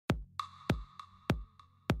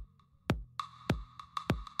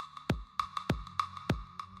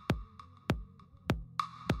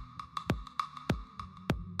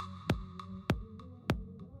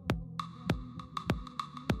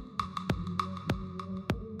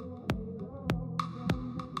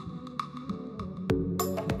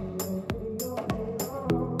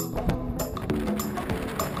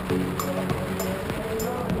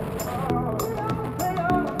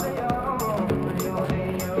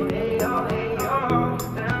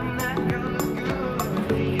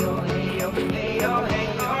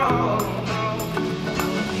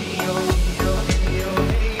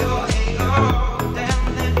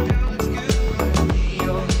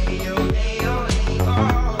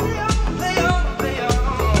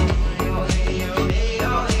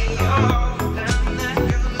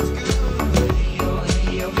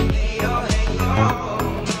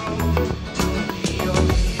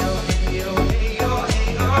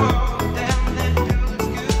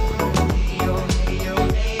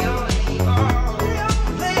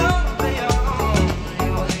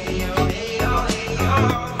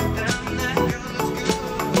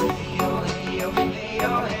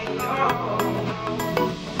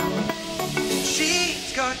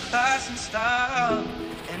class and style,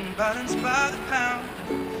 and balanced by the pound.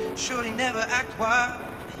 Shorty never act wild,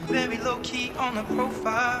 very low-key on the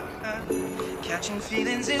profile. Catching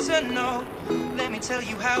feelings is a no, let me tell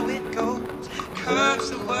you how it goes. Curves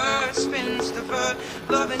the word, spins the verb,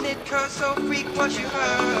 loving it cause so freak what you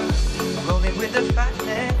heard. Rolling with the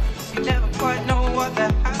fatness, you never quite know what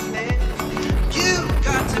that happened. You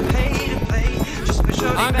got to pay to play, just for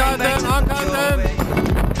shorty bang bang to put your way.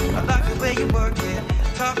 I like the way you work it,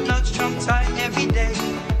 top nuts, trump tight every day.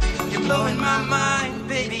 You're blowing my mind,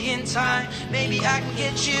 baby, in time. Maybe I can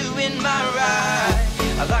get you in my ride.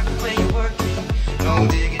 I like the way you work it, no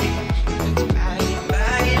diggity.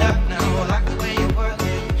 Bag it up now. I like the way you work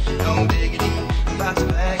it, no diggity. I'm about to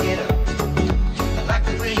bag it up. I like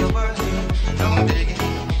the way you work it, no diggity.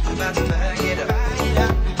 I'm about to bag it up.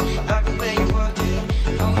 I like the way you work it,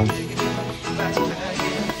 no diggity. I'm about to bag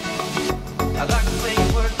it up. I like the way you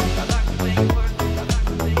work it. I like the way you work it.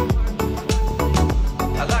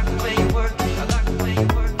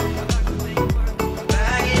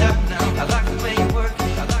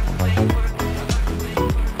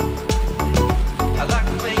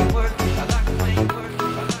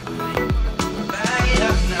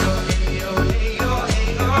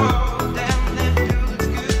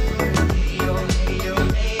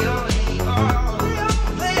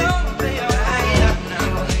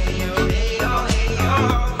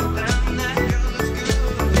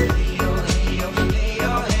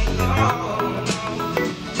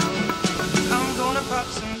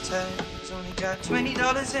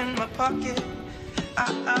 $20 in my pocket.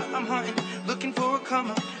 I'm hunting, looking for a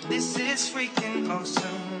come up. This is freaking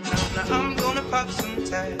awesome. Now I'm gonna pop some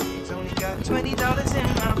tags. Only got $20 in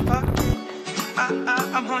my pocket.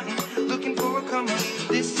 I'm hunting, looking for a come up.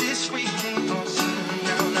 This is freaking awesome.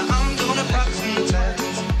 Now I'm gonna pop some tags.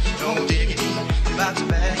 No diggity, about to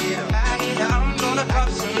bag it up. I'm gonna pop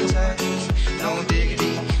some tags. No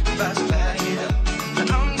diggity, about to bag it up.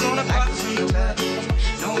 I'm gonna pop some tags.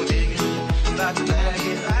 No diggity, about to bag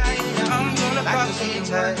it up. I'm gonna pop some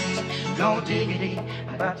tags. No diggity,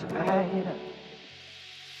 about to bag it up.